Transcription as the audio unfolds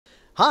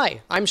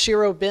Hi, I'm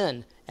Shiro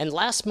Ben, and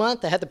last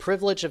month I had the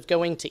privilege of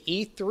going to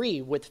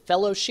E3 with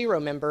fellow Shiro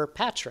member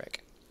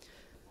Patrick.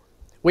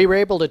 We were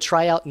able to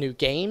try out new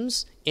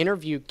games,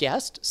 interview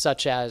guests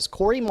such as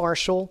Corey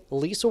Marshall,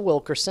 Lisa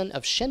Wilkerson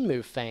of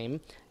Shenmue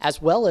fame,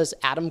 as well as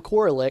Adam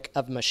Koralik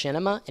of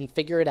Machinima and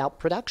Figure It Out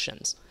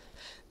Productions.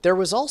 There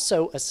was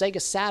also a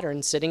Sega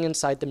Saturn sitting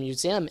inside the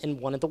museum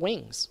in one of the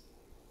wings.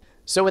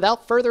 So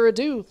without further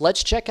ado,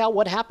 let's check out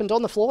what happened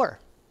on the floor.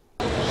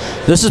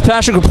 This is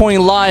Patrick reporting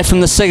live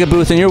from the Sega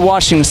booth, and you're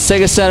watching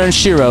Sega Saturn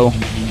Shiro.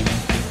 Can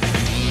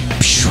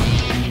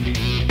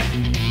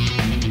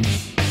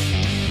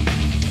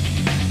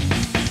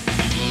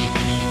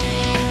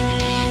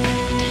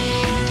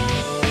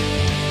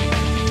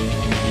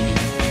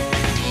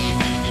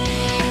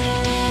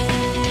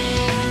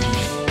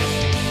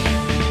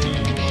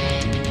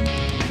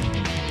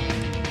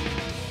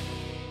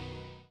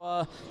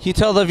you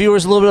tell the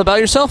viewers a little bit about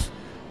yourself?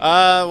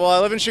 Well,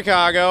 I live in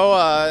Chicago,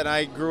 and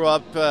I grew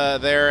up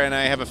there, and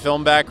I have a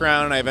film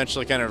background, and I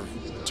eventually kind of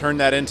turned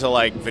that into,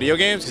 like, video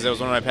games, because that was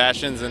one of my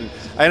passions, and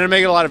I ended up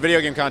making a lot of video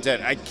game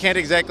content. I can't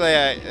exactly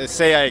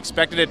say I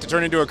expected it to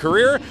turn into a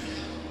career,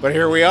 but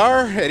here we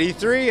are at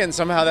E3, and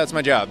somehow that's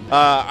my job.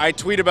 I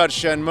tweet about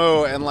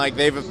Shenmue, and, like,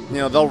 they'll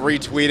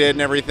retweet it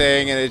and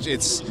everything, and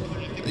it's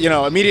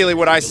immediately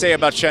what I say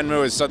about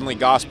Shenmue is suddenly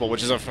gospel,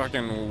 which is a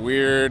fucking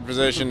weird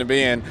position to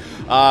be in.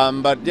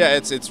 But yeah,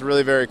 it's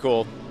really very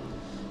cool.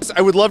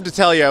 I would love to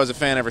tell you I was a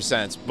fan ever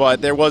since,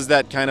 but there was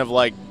that kind of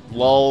like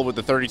lull with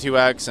the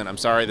 32X and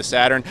the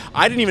Saturn.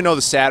 I didn't even know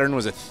the Saturn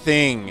was a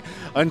thing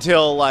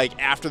until like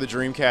after the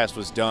Dreamcast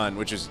was done,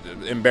 which is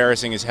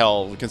embarrassing as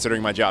hell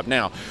considering my job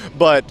now.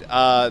 But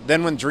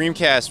then when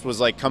Dreamcast was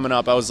like coming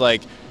up, I was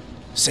like,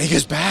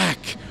 Sega's back!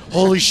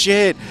 Holy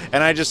shit!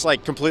 And I just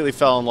like completely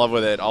fell in love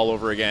with it all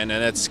over again,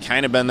 and it's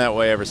kind of been that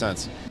way ever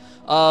since.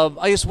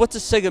 I guess, what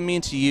does Sega mean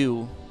to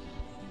you?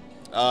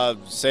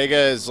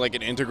 Sega is like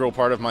an integral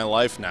part of my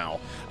life now.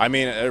 I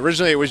mean,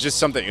 originally it was just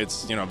something,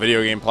 it's,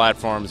 video game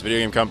platforms, video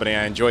game company.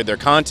 I enjoyed their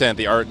content,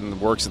 the art and the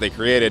works that they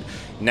created.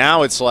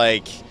 Now it's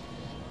like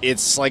a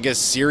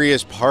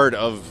serious part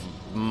of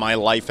my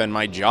life and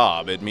my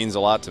job. It means a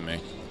lot to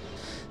me.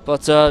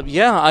 But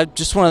yeah, I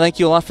just want to thank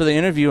you a lot for the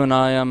interview, and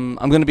I'm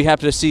going to be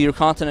happy to see your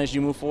content as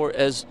you move forward,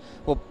 as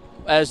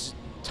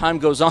time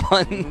goes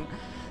on.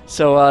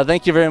 So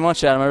thank you very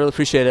much, Adam. I really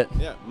appreciate it.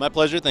 Yeah, my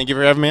pleasure. Thank you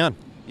for having me on.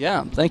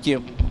 Yeah, thank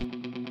you.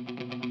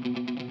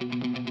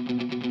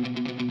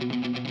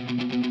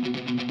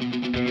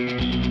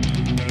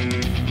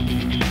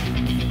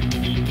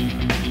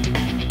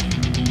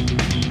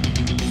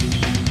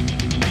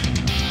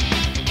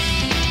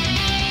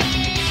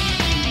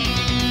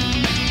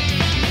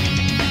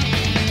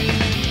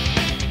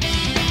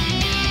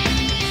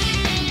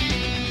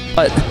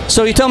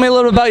 So you tell me a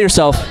little bit about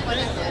yourself.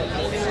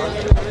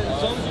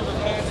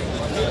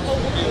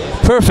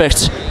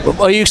 Perfect.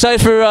 Are you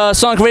excited for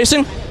Sonic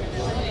Racing?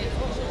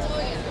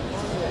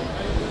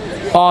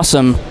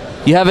 Awesome.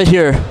 You have it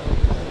here.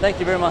 Thank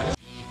you very much.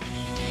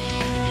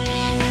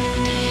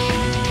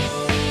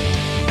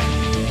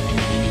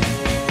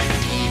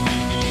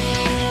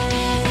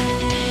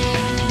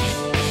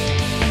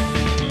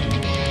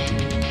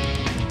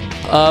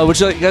 Would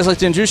you guys like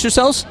to introduce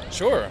yourselves?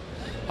 Sure.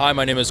 Hi,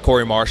 my name is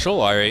Corey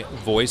Marshall. I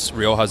voice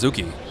Ryo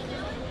Hazuki.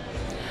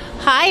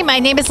 Hi, my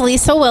name is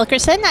Lisa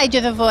Wilkerson. I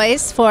do the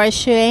voice for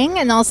Shuing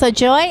and also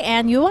Joy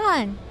and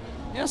Yuan.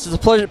 Yes, it's a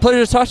pleasure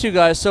to talk to you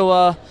guys.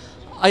 So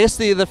I guess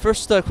the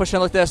first question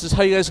I'd like to ask is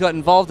how you guys got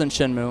involved in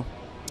Shenmue.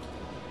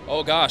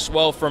 Oh gosh,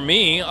 well for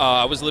me,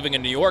 I was living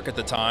in New York at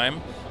the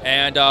time,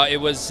 and it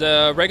was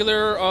a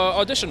regular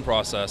audition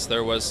process.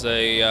 There was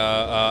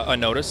a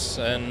notice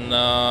and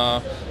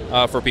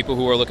for people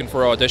who were looking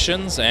for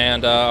auditions,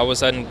 and I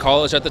was in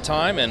college at the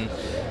time, and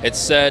it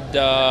said,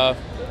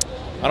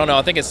 I don't know,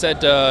 I think it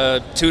said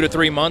 2 to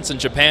 3 months in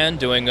Japan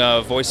doing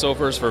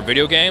voiceovers for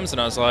video games,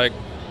 and I was like,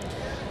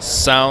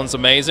 sounds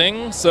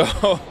amazing.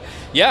 So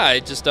yeah,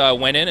 I just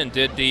went in and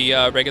did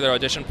the regular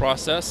audition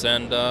process,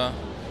 and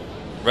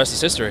rest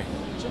is history.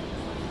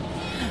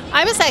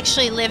 I was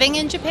actually living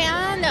in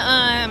Japan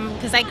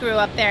because I grew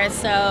up there,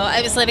 so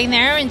I was living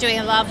there and doing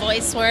a lot of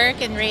voice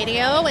work and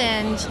radio,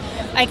 and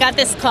I got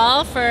this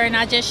call for an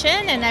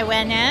audition, and I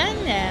went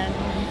in, and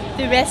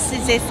the rest,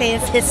 as they say,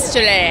 is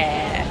history.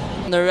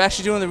 They're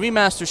actually doing the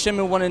remaster,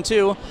 Shenmue 1 and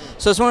 2,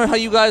 so I was wondering how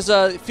you guys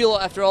feel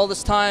after all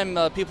this time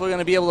people are going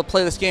to be able to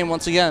play this game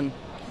once again.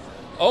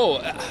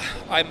 Oh,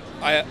 I'm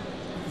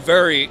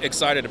very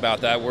excited about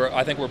that.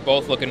 I think we're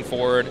both looking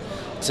forward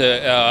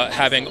to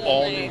having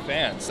all new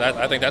fans.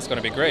 I think that's going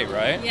to be great,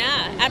 right?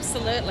 Yeah,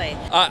 absolutely.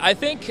 I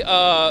think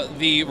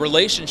the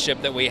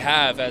relationship that we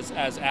have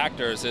as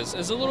actors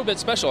is a little bit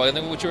special. I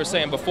think what you were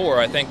saying before,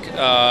 I think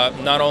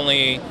not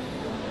only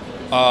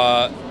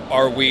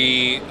are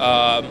we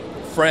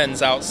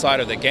friends outside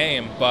of the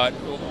game, but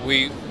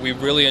we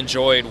really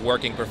enjoyed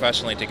working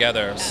professionally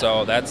together.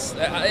 So that's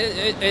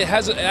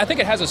I think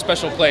it has a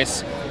special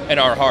place in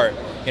our heart.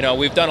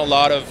 We've done a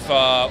lot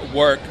of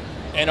work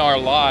in our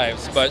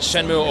lives, but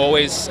Shenmue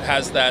always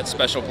has that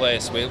special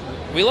place. We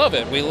love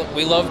it.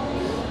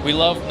 We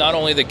love not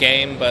only the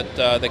game, but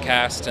the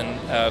cast and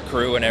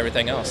crew and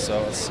everything else.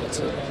 So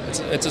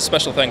it's a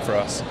special thing for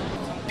us.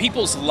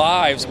 People's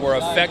lives were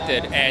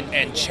affected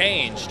and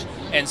changed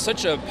in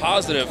such a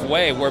positive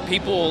way, where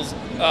people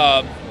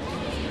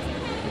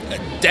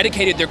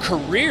dedicated their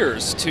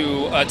careers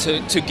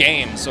to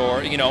games,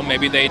 or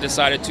maybe they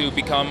decided to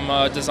become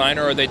a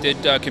designer, or they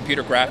did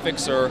computer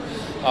graphics, or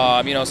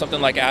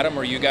something like Adam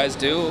or you guys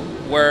do,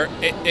 where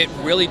it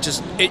really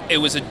just it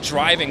was a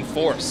driving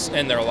force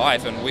in their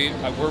life, and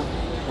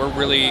we're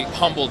really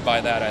humbled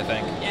by that, I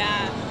think.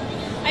 Yeah.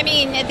 I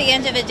mean, at the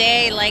end of the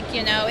day,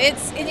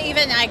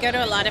 even I go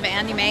to a lot of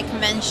anime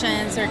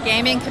conventions or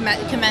gaming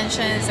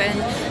conventions,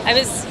 and I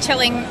was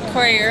telling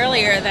Corey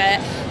earlier that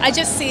I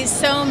just see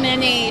so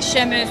many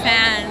Shenmue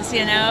fans,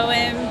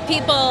 and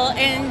people,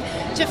 and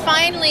to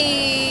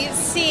finally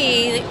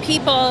see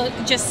people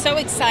just so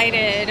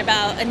excited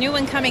about a new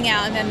one coming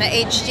out, and then the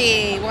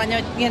HD 1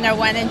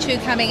 and 2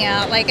 coming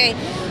out,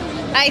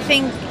 I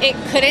think it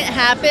couldn't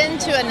happen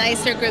to a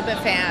nicer group of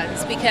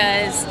fans,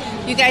 because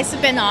you guys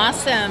have been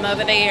awesome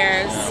over the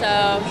years.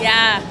 So,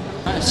 yeah.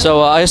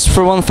 So, I guess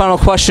for one final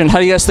question, how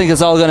do you guys think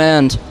it's all going to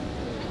end?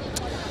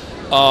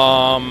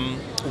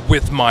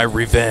 With my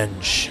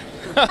revenge.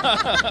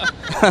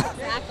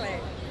 Exactly.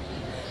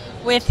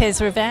 With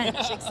his revenge,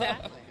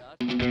 exactly.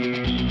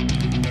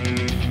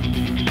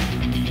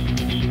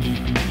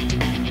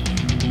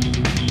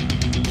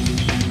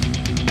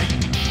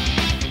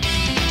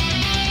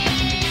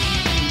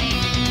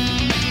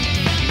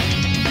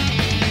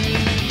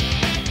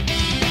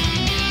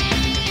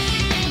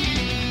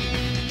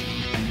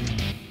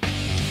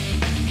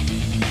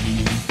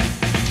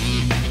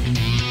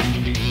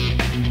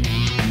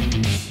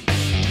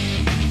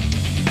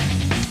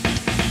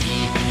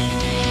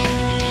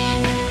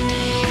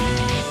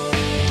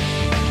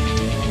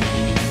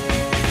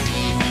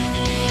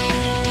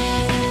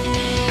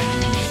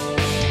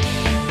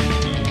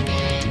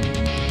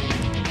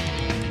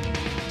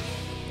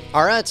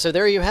 All right, so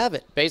there you have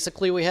it.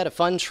 Basically, we had a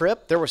fun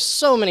trip. There were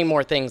so many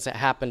more things that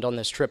happened on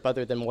this trip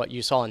other than what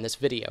you saw in this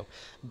video.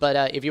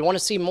 But if you want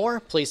to see more,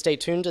 please stay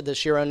tuned to the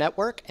Shiro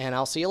Network, and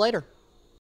I'll see you later.